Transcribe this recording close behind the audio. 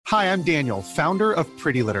Hi, I'm Daniel, founder of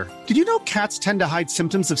Pretty Litter. Did you know cats tend to hide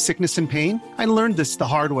symptoms of sickness and pain? I learned this the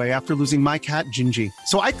hard way after losing my cat, Gingy.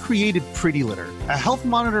 So I created Pretty Litter, a health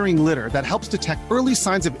monitoring litter that helps detect early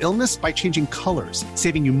signs of illness by changing colors,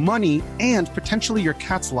 saving you money and potentially your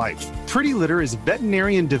cat's life. Pretty Litter is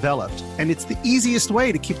veterinarian developed, and it's the easiest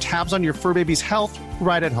way to keep tabs on your fur baby's health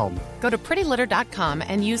right at home. Go to prettylitter.com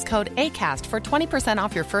and use code ACAST for 20%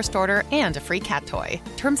 off your first order and a free cat toy.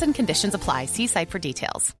 Terms and conditions apply. See site for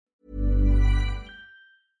details.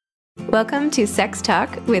 Welcome to Sex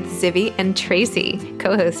Talk with Zibby and Tracy,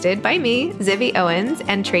 co-hosted by me, Zibby Owens,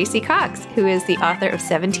 and Tracy Cox, who is the author of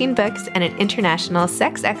 17 books and an international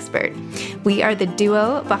sex expert. We are the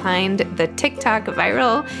duo behind the TikTok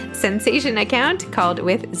viral sensation account called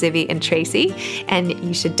With Zibby and Tracy, and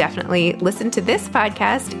you should definitely listen to this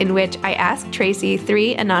podcast in which I ask Tracy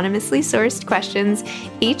 3 anonymously sourced questions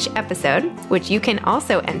each episode, which you can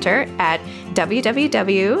also enter at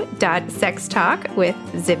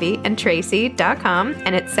www.sextalkwithzibbyandtracy.com,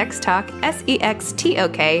 and it's Sextalk,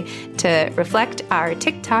 SEXTOK, to reflect our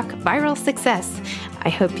TikTok viral success. I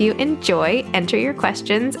hope you enjoy. Enter your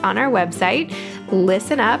questions on our website,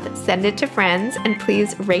 listen up, send it to friends, and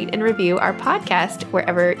please rate and review our podcast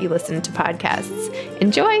wherever you listen to podcasts.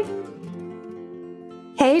 Enjoy!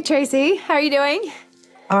 Hey, Tracy, how are you doing?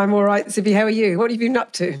 I'm all right, Zibby. How are you? What have you been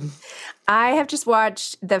up to? I have just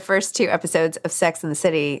watched the first 2 episodes of Sex and the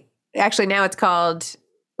City. Actually, now it's called,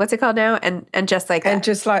 what's it called now? And Just Like That. And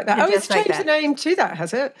Just Like That. And it's changed the name to that,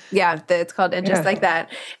 has it? Yeah, it's called And Just Like That.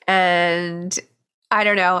 And I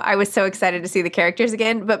don't know. I was so excited to see the characters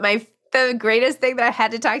again. But the greatest thing that I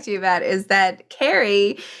had to talk to you about is that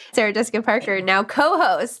Carrie, Sarah Jessica Parker, now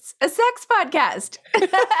co-hosts a sex podcast.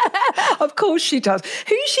 Of course she does.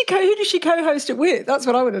 Who does she co-host it with? That's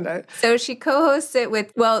what I want to know. So she co-hosts it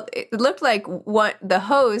with, well, it looked like the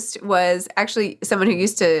host was actually someone who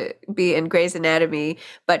used to be in Grey's Anatomy,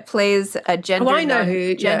 but plays a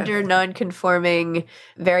gender non-conforming,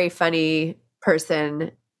 very funny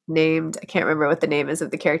person named, I can't remember what the name is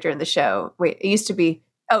of the character in the show. Wait, it used to be,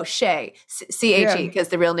 Shay, C-H-E, because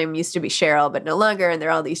the real name used to be Cheryl, but no longer. And there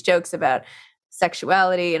are all these jokes about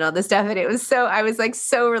sexuality and all this stuff. And I was like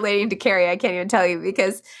so relating to Carrie, I can't even tell you,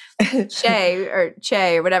 because Che or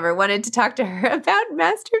whatever wanted to talk to her about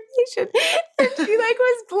masturbation. And she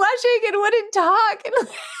was blushing and wouldn't talk. And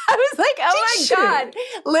I was like, oh my God,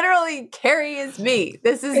 literally Carrie is me.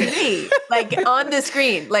 This is me, on the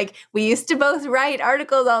screen. We used to both write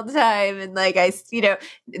articles all the time. And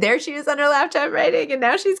there she is on her laptop writing, and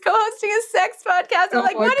now she's co-hosting a sex podcast. I'm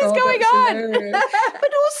what is going on?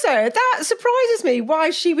 But also that surprises me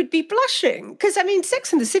why she would be blushing. Because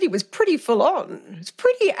Sex and the City was pretty full on. It's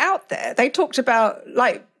pretty out there. They talked about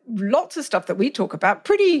lots of stuff that we talk about.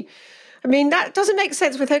 That doesn't make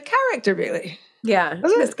sense with her character, really. Yeah.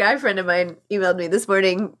 This guy friend of mine emailed me this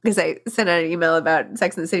morning because I sent out an email about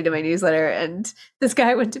Sex and the City to my newsletter, and this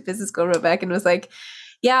guy went to business school, wrote back and was like,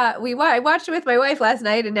 yeah, I watched it with my wife last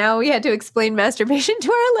night, and now we had to explain masturbation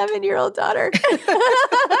to our 11-year-old daughter.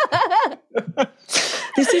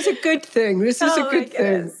 This is a good thing. This is a good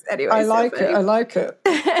thing. Anyway, I like it.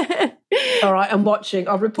 All right, I'm watching.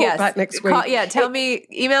 I'll report back next week.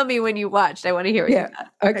 Email me when you watched. I want to hear what you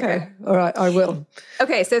thought. Okay. All right, I will.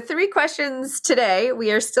 Okay, so 3 questions today.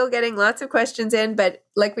 We are still getting lots of questions in, but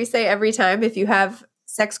like we say every time, if you have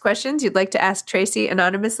sex questions you'd like to ask Tracy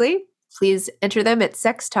anonymously, please enter them at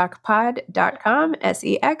sextalkpod.com,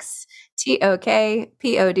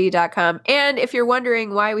 SEXTOKPOD.com. And if you're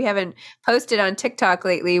wondering why we haven't posted on TikTok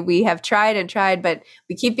lately, we have tried and tried, but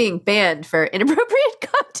we keep being banned for inappropriate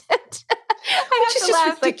content. I have to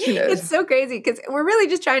laugh. It's so crazy because we're really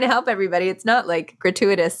just trying to help everybody. It's not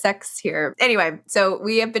gratuitous sex here. Anyway, so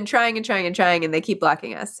we have been trying and trying and trying, and they keep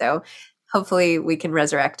blocking us. So hopefully we can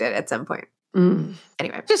resurrect it at some point.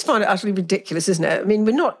 Anyway. I just find it utterly ridiculous, isn't it?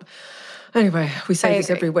 We're not... Anyway, we say this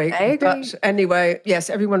every week. I agree. But anyway, yes,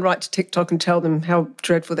 everyone write to TikTok and tell them how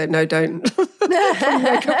dreadful they're. No, don't.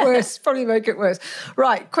 Probably make it worse.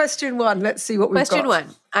 Right, question 1. Let's see what we've got. Question 1.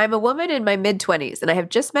 I'm a woman in my mid-20s, and I have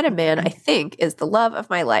just met a man I think is the love of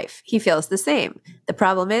my life. He feels the same. The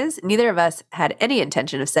problem is, neither of us had any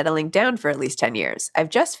intention of settling down for at least 10 years. I've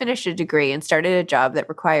just finished a degree and started a job that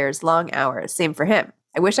requires long hours. Same for him.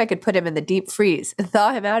 I wish I could put him in the deep freeze and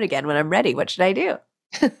thaw him out again when I'm ready. What should I do?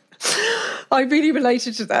 I really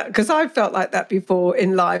related to that because I've felt like that before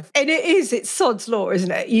in life. And it's sod's law,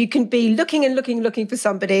 isn't it? You can be looking for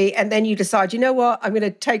somebody, and then you decide, you know what, I'm going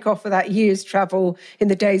to take off for that year's travel in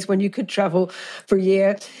the days when you could travel for a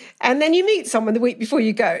year. And then you meet someone the week before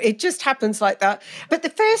you go. It just happens like that. But the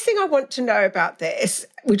first thing I want to know about this,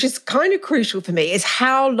 which is kind of crucial for me, is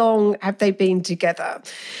how long have they been together?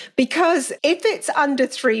 Because if it's under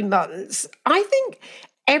 3 months, I think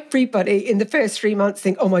everybody in the first 3 months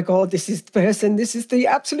think, oh my God, this is the person, this is the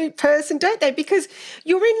absolute person, don't they? Because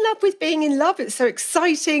you're in love with being in love. It's so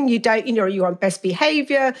exciting. You're on best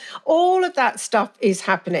behavior. All of that stuff is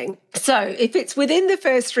happening. So if it's within the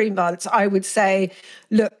first 3 months, I would say,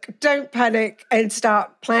 look, don't panic and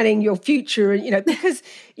start planning your future, because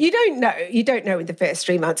you don't know in the first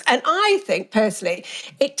 3 months. And I think personally,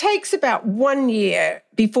 it takes about 1 year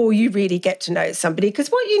before you really get to know somebody, because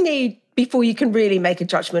what you need before you can really make a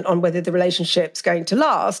judgment on whether the relationship's going to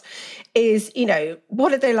last is,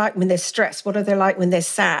 what are they like when they're stressed? What are they like when they're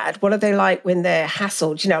sad? What are they like when they're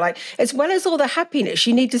hassled? As well as all the happiness,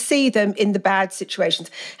 you need to see them in the bad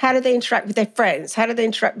situations. How do they interact with their friends? How do they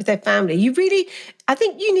interact with their family? I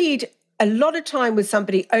think you need a lot of time with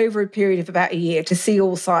somebody over a period of about a year to see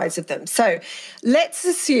all sides of them. So let's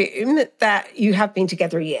assume that you have been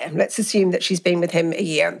together a year. Let's assume that she's been with him a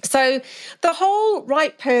year. So the whole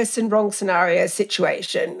right person, wrong scenario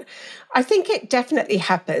situation, I think it definitely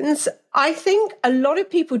happens. I think a lot of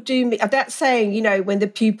people do that saying, when the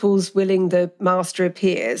pupil's willing, the master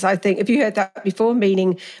appears. I think, have you heard that before?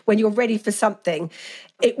 Meaning when you're ready for something,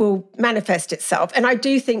 it will manifest itself. And I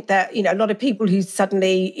do think that, a lot of people who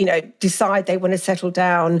suddenly, decide they want to settle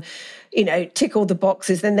down, tick all the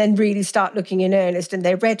boxes and then really start looking in earnest and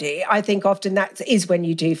they're ready. I think often that is when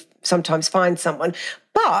you do sometimes find someone.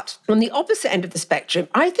 But on the opposite end of the spectrum,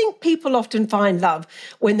 I think people often find love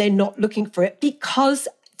when they're not looking for it, because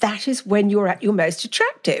that is when you're at your most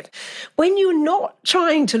attractive. When you're not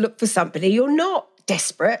trying to look for somebody, you're not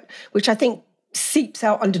desperate, which I think seeps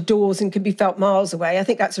out under doors and can be felt miles away. I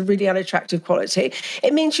think that's a really unattractive quality.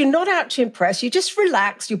 It means you're not out to impress. You're just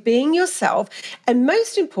relaxed. You're being yourself. And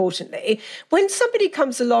most importantly, when somebody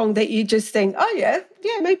comes along that you just think, oh, yeah,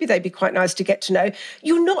 maybe they'd be quite nice to get to know,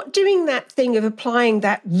 you're not doing that thing of applying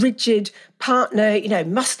that rigid partner,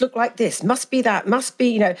 must look like this, must be that, must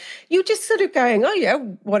be, you're just sort of going, oh, yeah,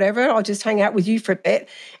 whatever, I'll just hang out with you for a bit.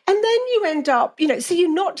 And then you end up, so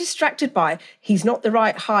you're not distracted by he's not the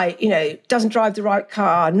right height, doesn't drive the right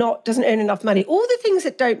car, doesn't earn enough money. All the things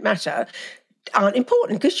that don't matter aren't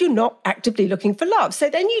important because you're not actively looking for love. So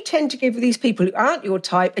then you tend to give these people who aren't your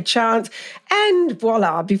type a chance, and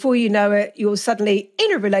voila, before you know it, you're suddenly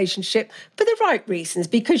in a relationship for the right reasons,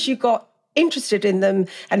 because you got interested in them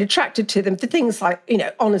and attracted to them for things like,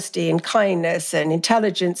 honesty and kindness and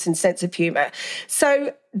intelligence and sense of humor.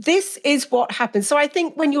 So this is what happens. So I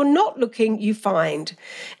think when you're not looking, you find.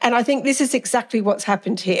 And I think this is exactly what's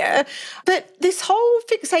happened here. But this whole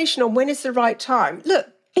fixation on when is the right time, look,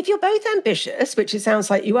 if you're both ambitious, which it sounds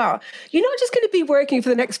like you are, you're not just going to be working for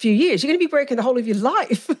the next few years. You're going to be working the whole of your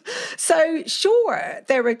life. So sure,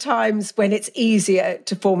 there are times when it's easier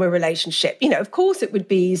to form a relationship. Of course it would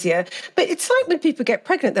be easier. But it's like when people get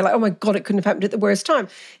pregnant, they're like, oh my God, it couldn't have happened at the worst time.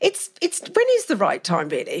 It's when is the right time,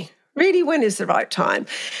 really? Really, when is the right time?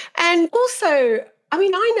 And also,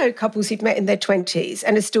 I know couples who've met in their 20s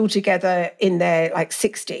and are still together in their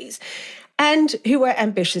 60s. And who are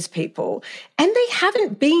ambitious people, and they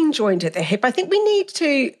haven't been joined at the hip. I think we need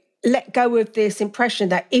to let go of this impression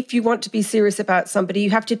that if you want to be serious about somebody, you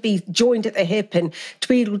have to be joined at the hip and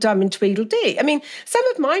tweedledum and tweedledee. Some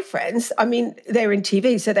of my friends, they're in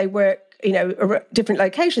TV, so they work, different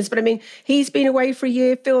locations. But he's been away for a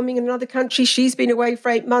year filming in another country. She's been away for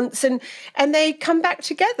 8 months and they come back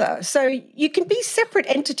together. So you can be separate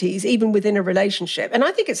entities even within a relationship. And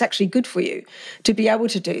I think it's actually good for you to be able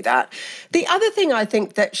to do that. The other thing I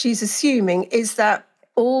think that she's assuming is that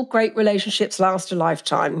all great relationships last a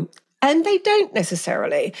lifetime. And they don't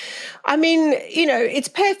necessarily. It's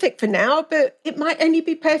perfect for now, but it might only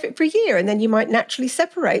be perfect for a year and then you might naturally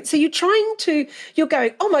separate. So you're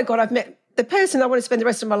going, oh my God, I've met the person I want to spend the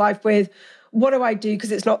rest of my life with. What do I do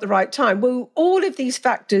because it's not the right time? Well, all of these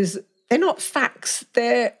factors, they're not facts,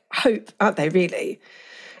 they're hope, aren't they, really?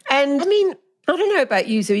 And I don't know about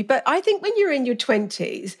you, Zoe, but I think when you're in your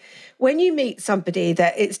 20s, when you meet somebody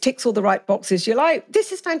that it ticks all the right boxes, you're like,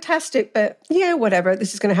 this is fantastic, but yeah, whatever,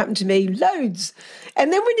 this is going to happen to me loads.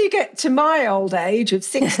 And then when you get to my old age of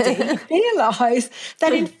 60, you realise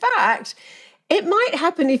that in fact, it might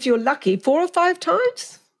happen if you're lucky 4 or 5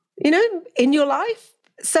 times, in your life.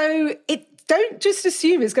 So don't just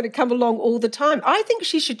assume it's going to come along all the time. I think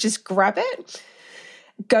she should just grab it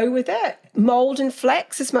go with it, mold and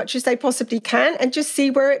flex as much as they possibly can, and just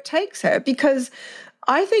see where it takes her. Because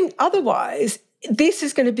I think otherwise, this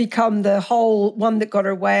is going to become the whole one that got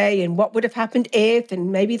her away and what would have happened if,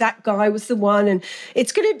 and maybe that guy was the one. And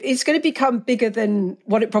it's going to become bigger than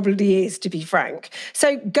what it probably is, to be frank.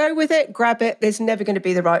 So go with it, grab it. There's never going to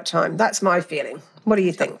be the right time. That's my feeling. What do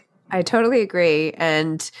you think? I totally agree.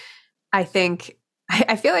 And I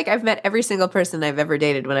feel like I've met every single person I've ever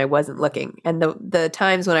dated when I wasn't looking. And the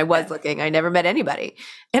times when I was looking, I never met anybody.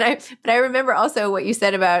 But I remember also what you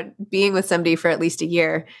said about being with somebody for at least a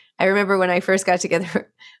year. I remember when I first got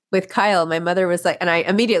together with Kyle, my mother was like, and I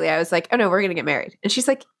was like, oh no, we're going to get married. And she's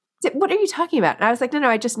like, what are you talking about? And I was like, no,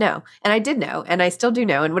 I just know. And I did know, and I still do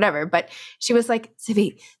know, and whatever. But she was like,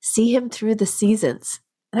 Zibby, see him through the seasons.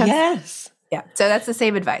 Yes. Yeah. So that's the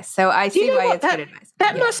same advice. So I see why it's good advice.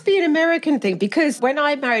 That must be an American thing, because when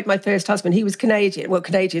I married my first husband, he was Canadian. Well,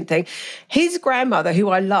 Canadian thing. His grandmother, who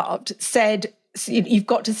I loved, said, you've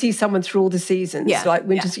got to see someone through all the seasons, like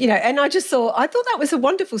winters, and I thought that was a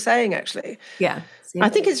wonderful saying, actually. Yeah. I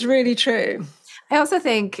think it's really true. I also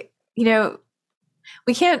think,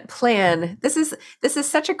 we can't plan. This is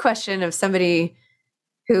such a question of somebody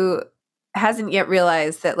who hasn't yet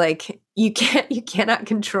realized that, like, you cannot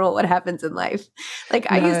control what happens in life. Like,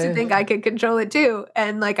 I used to think I could control it too.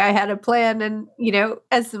 And like, I had a plan, and,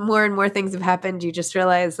 as more and more things have happened, you just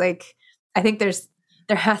realize, like, I think there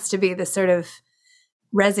has to be this sort of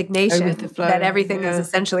resignation that everything is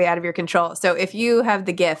essentially out of your control. So if you have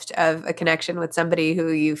the gift of a connection with somebody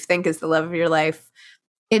who you think is the love of your life,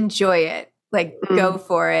 enjoy it. Like, go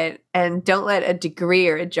for it, and don't let a degree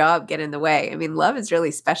or a job get in the way. I mean, love is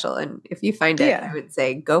really special. And if you find it, I would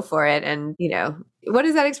say go for it. And, what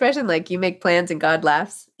is that expression? Like, you make plans and God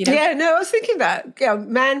laughs? Yeah, no, I was thinking that. Yeah,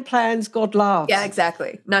 man plans, God laughs. Yeah,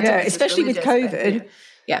 exactly. Especially with COVID. But,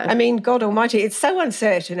 yeah. I mean, God almighty, it's so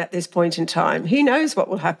uncertain at this point in time. Who knows what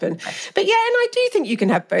will happen? Right. But yeah, and I do think you can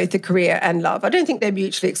have both a career and love. I don't think they're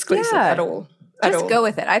mutually exclusive at all. Just go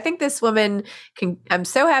with it. I think this woman I'm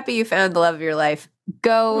so happy you found the love of your life.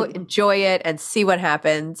 Go enjoy it and see what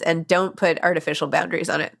happens, and don't put artificial boundaries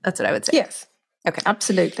on it. That's what I would say. Yes. Okay.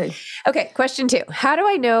 Absolutely. Okay. Question 2. How do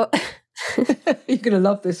I know? You're going to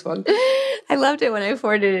love this one. I loved it when I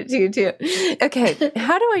forwarded it to you too. Okay.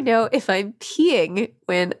 How do I know if I'm peeing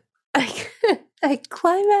when I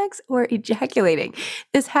climax or ejaculating?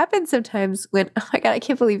 This happens sometimes when, oh my God, I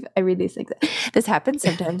can't believe I read these things. This happens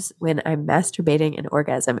sometimes when I'm masturbating an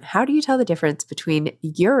orgasm. How do you tell the difference between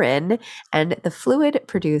urine and the fluid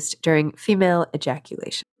produced during female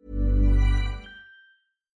ejaculation?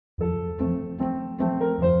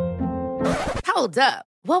 Hold up.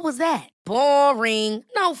 What was that? Boring.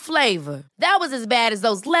 No flavor. That was as bad as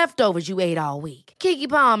those leftovers you ate all week. Keke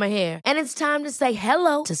Palmer here. And it's time to say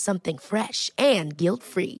hello to something fresh and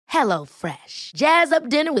guilt-free. HelloFresh. Jazz up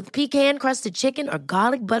dinner with pecan-crusted chicken or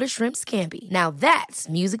garlic butter shrimp scampi. Now that's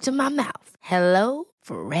music to my mouth.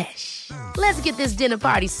 HelloFresh. Let's get this dinner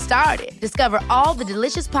party started. Discover all the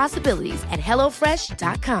delicious possibilities at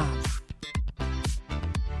HelloFresh.com.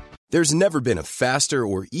 There's never been a faster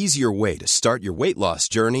or easier way to start your weight loss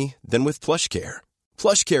journey than with PlushCare.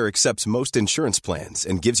 PlushCare accepts most insurance plans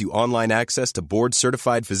and gives you online access to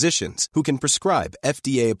board-certified physicians who can prescribe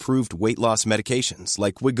FDA-approved weight loss medications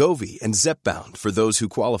like Wegovy and Zepbound for those who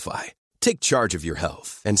qualify. Take charge of your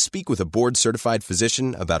health and speak with a board-certified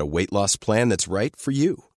physician about a weight loss plan that's right for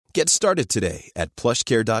you. Get started today at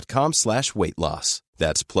plushcare.com/weight-loss.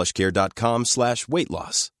 That's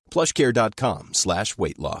plushcare.com/weight-loss.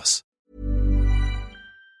 plushcare.com/weight-loss.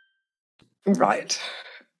 Right.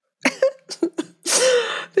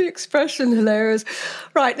 The expression hilarious.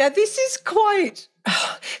 Right, now this is it's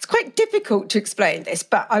quite difficult to explain this,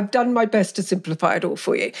 but I've done my best to simplify it all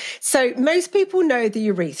for you. So most people know the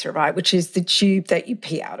urethra, right, which is the tube that you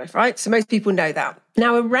pee out of, right? So most people know that.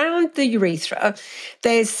 Now, around the urethra,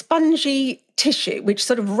 there's spongy tissue which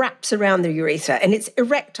sort of wraps around the urethra, and it's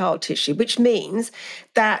erectile tissue, which means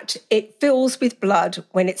that it fills with blood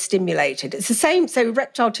when it's stimulated. It's the same, so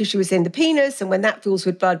erectile tissue is in the penis, and when that fills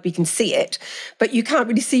with blood, we can see it, but you can't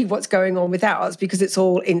really see what's going on with ours because it's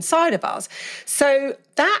all inside of us. So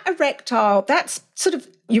that erectile, that's sort of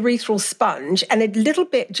urethral sponge, and a little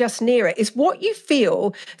bit just near it is what you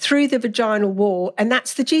feel through the vaginal wall, and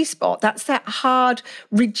that's the G-spot. That's that hard,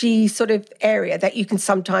 ridgy sort of area that you can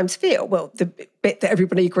sometimes feel. Well, the bit that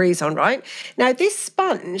everybody agrees on, right? Now, this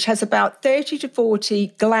sponge has about 30 to 40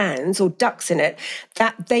 glands or ducts in it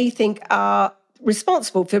that they think are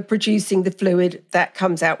responsible for producing the fluid that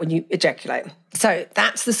comes out when you ejaculate. So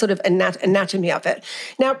that's the sort of anatomy of it.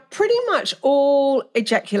 Now, pretty much all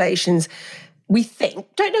ejaculations we think,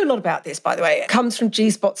 don't know a lot about this, by the way, it comes from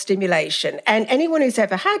G-spot stimulation. And anyone who's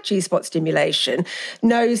ever had G-spot stimulation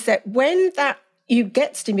knows that when you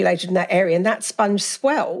get stimulated in that area and that sponge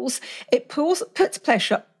swells, it puts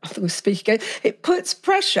pressure. It puts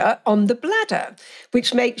pressure on the bladder,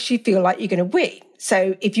 which makes you feel like you're going to wee.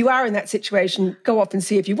 So if you are in that situation, go off and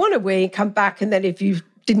see if you want to wee, come back, and then if you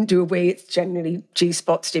didn't do a wee, it's generally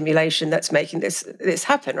G-spot stimulation that's making this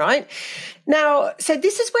happen, right? Now, so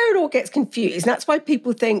this is where it all gets confused. And that's why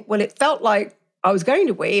people think, well, it felt like I was going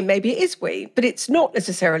to wee, maybe it is wee, but it's not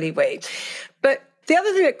necessarily wee. But the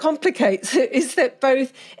other thing that complicates it is that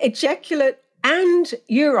both ejaculate and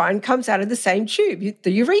urine comes out of the same tube,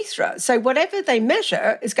 the urethra. So whatever they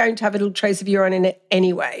measure is going to have a little trace of urine in it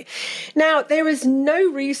anyway. Now, there is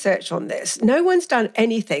no research on this. No one's done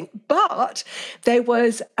anything, but there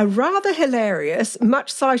was a rather hilarious,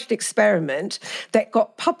 much-cited experiment that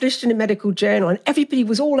got published in a medical journal, and everybody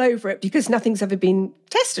was all over it because nothing's ever been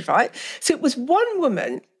tested, right? So it was one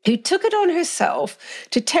woman who took it on herself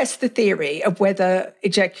to test the theory of whether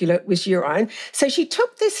ejaculate was urine. So she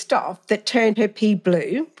took this stuff that turned her pee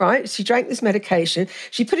blue, right? She drank this medication.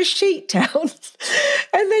 She put a sheet down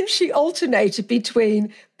and then she alternated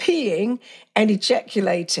between peeing and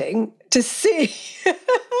ejaculating to see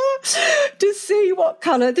what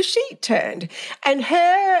colour the sheet turned. And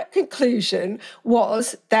her conclusion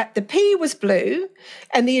was that the pee was blue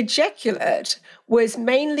and the ejaculate was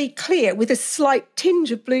mainly clear with a slight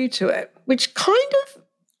tinge of blue to it, which kind of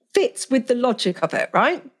fits with the logic of it,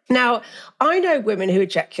 right? Now, I know women who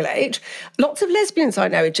ejaculate. Lots of lesbians I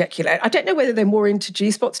know ejaculate. I don't know whether they're more into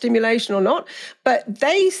G-spot stimulation or not, but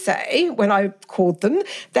they say, when I called them,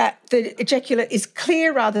 that the ejaculate is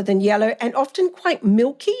clear rather than yellow and often quite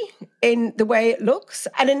milky in the way it looks.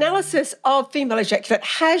 An analysis of female ejaculate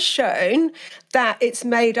has shown that it's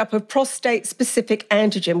made up of prostate-specific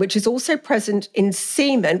antigen, which is also present in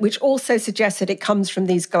semen, which also suggests that it comes from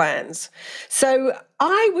these glands. So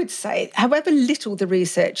I would say, however little the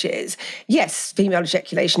research is, yes, female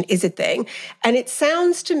ejaculation is a thing. And it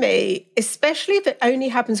sounds to me, especially if it only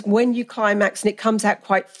happens when you climax and it comes out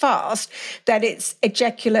quite fast, that it's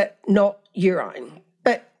ejaculate, not urine.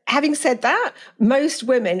 But having said that, most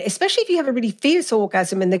women, especially if you have a really fierce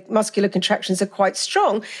orgasm and the muscular contractions are quite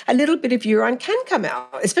strong, a little bit of urine can come out,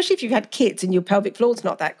 especially if you've had kids and your pelvic floor's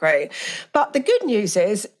not that great. But the good news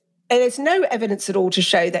is, there's no evidence at all to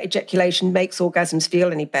show that ejaculation makes orgasms feel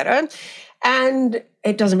any better. And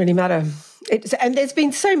it doesn't really matter. And there's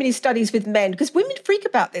been so many studies with men, because women freak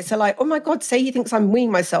about this. They're like, oh my God, say he thinks I'm weeing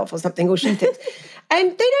myself or something, or she thinks.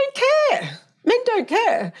 And they don't care. Men don't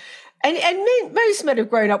care. And most men have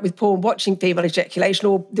grown up with porn watching female ejaculation,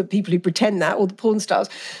 or the people who pretend that, or the porn stars.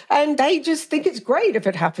 And they just think it's great if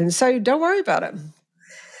it happens. So don't worry about it.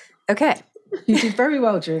 Okay. You did very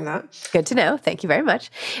well during that. Good to know. Thank you very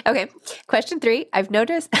much. Okay. Question 3. I've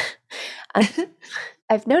noticed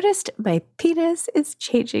my penis is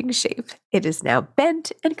changing shape. It is now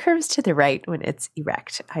bent and curves to the right when it's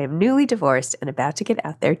erect. I am newly divorced and about to get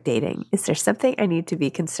out there dating. Is there something I need to be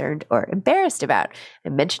concerned or embarrassed about? I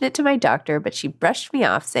mentioned it to my doctor, but she brushed me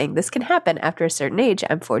off, saying this can happen after a certain age.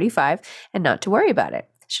 I'm 45 and not to worry about it.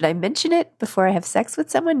 Should I mention it before I have sex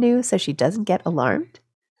with someone new so she doesn't get alarmed?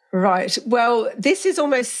 Right. Well, this is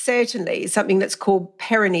almost certainly something that's called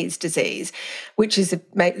Peyronie's disease, which is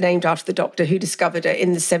named after the doctor who discovered it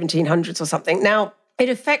in the 1700s or something. Now, it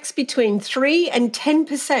affects between 3 and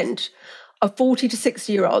 10% of 40 to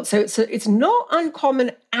 60-year-olds. So it's not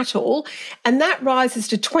uncommon at all. And that rises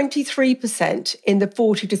to 23% in the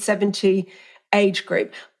 40 to 70 age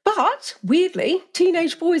group. But weirdly,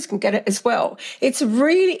 teenage boys can get it as well. It's a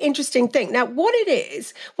really interesting thing. Now,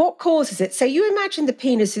 what causes it? So you imagine the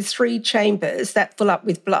penis is 3 chambers that fill up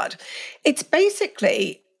with blood. It's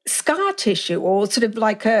basically scar tissue, or sort of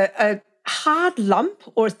like a hard lump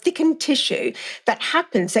or thickened tissue that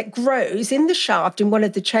grows in the shaft in one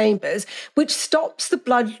of the chambers, which stops the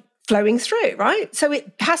blood flowing through, right? So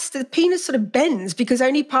the penis sort of bends because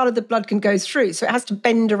only part of the blood can go through. So it has to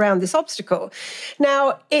bend around this obstacle.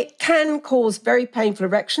 Now, it can cause very painful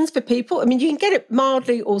erections for people. I mean, you can get it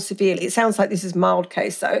mildly or severely. It sounds like this is a mild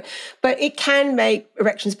case though, but it can make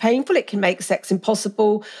erections painful. It can make sex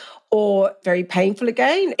impossible or very painful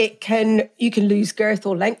again. You can lose girth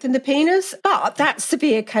or length in the penis, but that's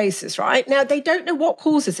severe cases, right? Now, they don't know what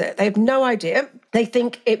causes it. They have no idea. They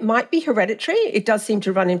think it might be hereditary. It does seem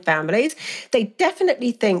to run in families. They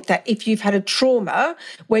definitely think that if you've had a trauma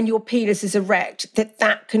when your penis is erect,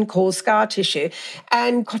 that can cause scar tissue.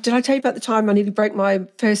 And God, did I tell you about the time I nearly broke my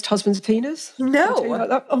first husband's penis?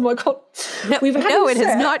 No. Oh my God. No, it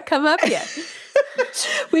has not come up yet.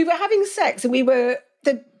 We were having sex and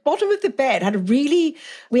the bottom of the bed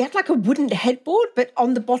we had like a wooden headboard, but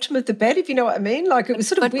on the bottom of the bed, if you know what I mean, like it was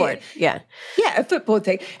sort of weird. Yeah, a footboard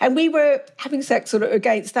thing. And we were having sex sort of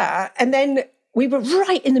against that. And then we were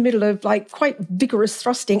right in the middle of like quite vigorous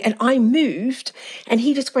thrusting, and I moved and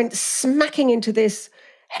he just went smacking into this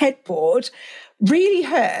headboard, really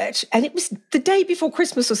hurt. And it was the day before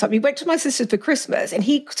Christmas or something. We went to my sister's for Christmas and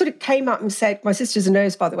he sort of came up and said, my sister's a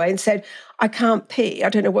nurse, by the way, and said, I can't pee. I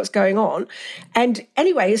don't know what's going on. And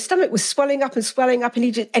anyway, his stomach was swelling up, and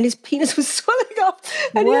his penis was swelling up.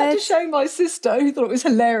 And he had to show my sister, who thought it was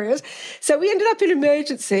hilarious. So we ended up in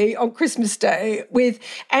emergency on Christmas Day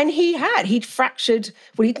he'd fractured,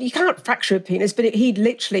 you can't fracture a penis, but he'd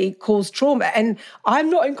literally caused trauma. And I'm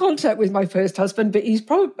not in contact with my first husband, but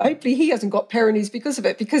hopefully he hasn't got perinees because of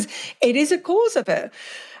it, because it is a cause of it.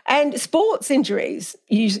 And sports injuries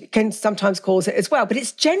can sometimes cause it as well, but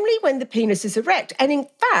it's generally when the penis is erect. And in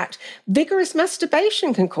fact, vigorous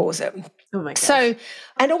masturbation can cause it. Oh my gosh. So,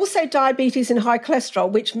 and also diabetes and high cholesterol,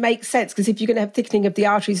 which makes sense because if you're going to have thickening of the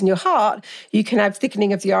arteries in your heart, you can have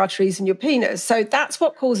thickening of the arteries in your penis. So that's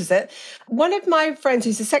what causes it. One of my friends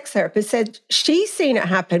who's a sex therapist said she's seen it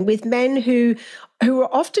happen with men who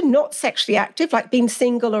are often not sexually active, like being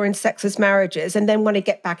single or in sexless marriages, and then when they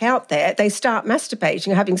get back out there, they start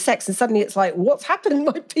masturbating or having sex, and suddenly it's like, what's happened?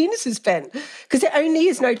 My penis is bent. Because it only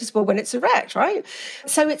is noticeable when it's erect, right?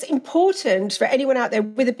 So it's important for anyone out there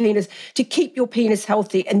with a penis to keep your penis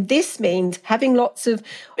healthy. And this means having lots of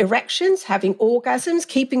erections, having orgasms,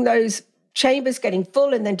 keeping those chambers getting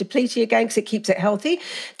full and then depleting again because it keeps it healthy.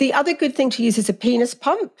 The other good thing to use is a penis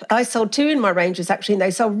pump. I sold 2 in my ranges, actually, and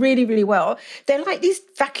they sell really, really well. They're like these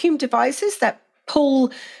vacuum devices that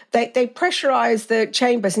pull, they pressurize the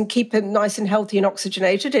chambers and keep them nice and healthy and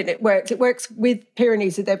oxygenated, and it works. It works with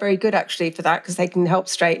perinees. They're very good, actually, for that because they can help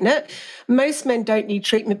straighten it. Most men don't need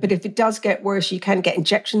treatment, but if it does get worse, you can get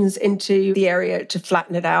injections into the area to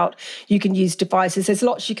flatten it out. You can use devices. There's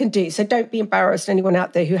lots you can do, so don't be embarrassed, anyone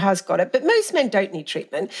out there who has got it. But most men don't need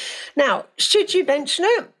treatment. Now, should you mention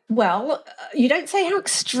it? Well, you don't say how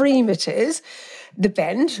extreme it is. The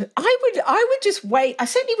bend, I would just wait. I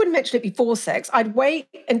certainly wouldn't mention it before sex. I'd wait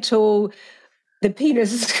until the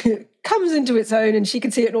penis comes into its own and she can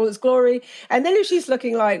see it in all its glory. And then if she's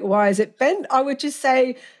looking like, why is it bent? I would just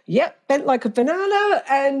say, yep, bent like a banana.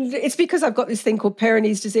 And it's because I've got this thing called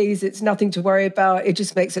Peyronie's disease. It's nothing to worry about. It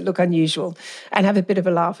just makes it look unusual, and have a bit of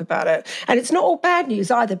a laugh about it. And it's not all bad news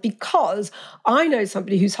either, because I know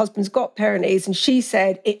somebody whose husband's got Peyronie's, and she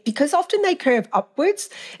said because often they curve upwards,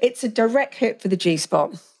 it's a direct hit for the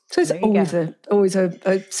G-spot. So it's always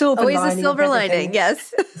a silver lining. Always a silver lining,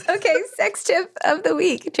 yes. Okay, sex tip of the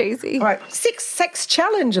week, Tracy. All right, sex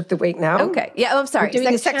challenge of the week now. Okay, yeah, I'm sorry. We're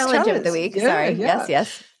doing sex challenge of the week. Yeah, sorry, yeah.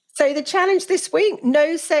 Yes. So the challenge this week,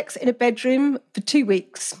 no sex in a bedroom for 2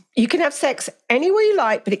 weeks. You can have sex anywhere you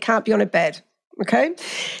like, but it can't be on a bed. Okay.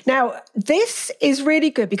 Now, this is really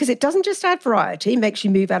good because it doesn't just add variety, makes you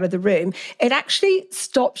move out of the room. It actually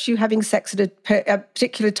stops you having sex at a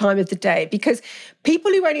particular time of the day, because people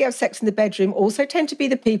who only have sex in the bedroom also tend to be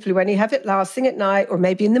the people who only have it last thing at night or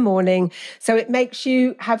maybe in the morning. So it makes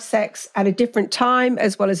you have sex at a different time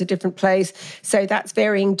as well as a different place. So that's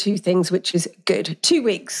varying 2 things, which is good. 2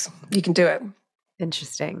 weeks, you can do it.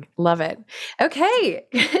 Interesting. Love it. Okay.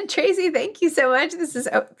 Tracy, thank you so much. This has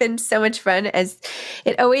been so much fun, as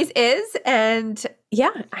it always is. And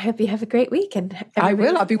yeah, I hope you have a great week. And I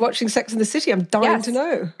will. I'll be watching Sex and the City. I'm dying to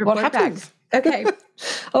know what happens. Okay.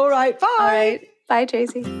 All right. Bye. All right. Bye,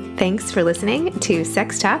 Tracy. Thanks for listening to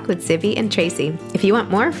Sex Talk with Zibby and Tracy. If you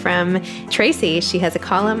want more from Tracy, she has a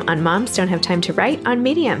column on Moms Don't Have Time to Write on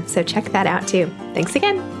Medium. So check that out too. Thanks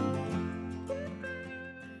again.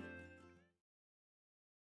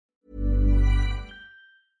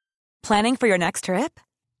 Planning for your next trip?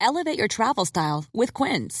 Elevate your travel style with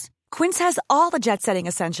Quince. Quince has all the jet-setting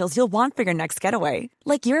essentials you'll want for your next getaway,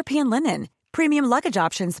 like European linen, premium luggage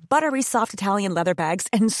options, buttery soft Italian leather bags,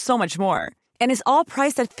 and so much more. And is all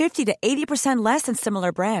priced at 50 to 80% less than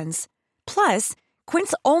similar brands. Plus,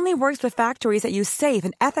 Quince only works with factories that use safe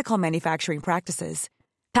and ethical manufacturing practices.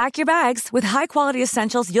 Pack your bags with high-quality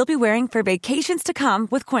essentials you'll be wearing for vacations to come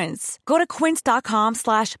with Quince. Go to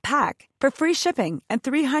quince.com/pack for free shipping and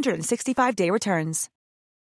 365-day returns.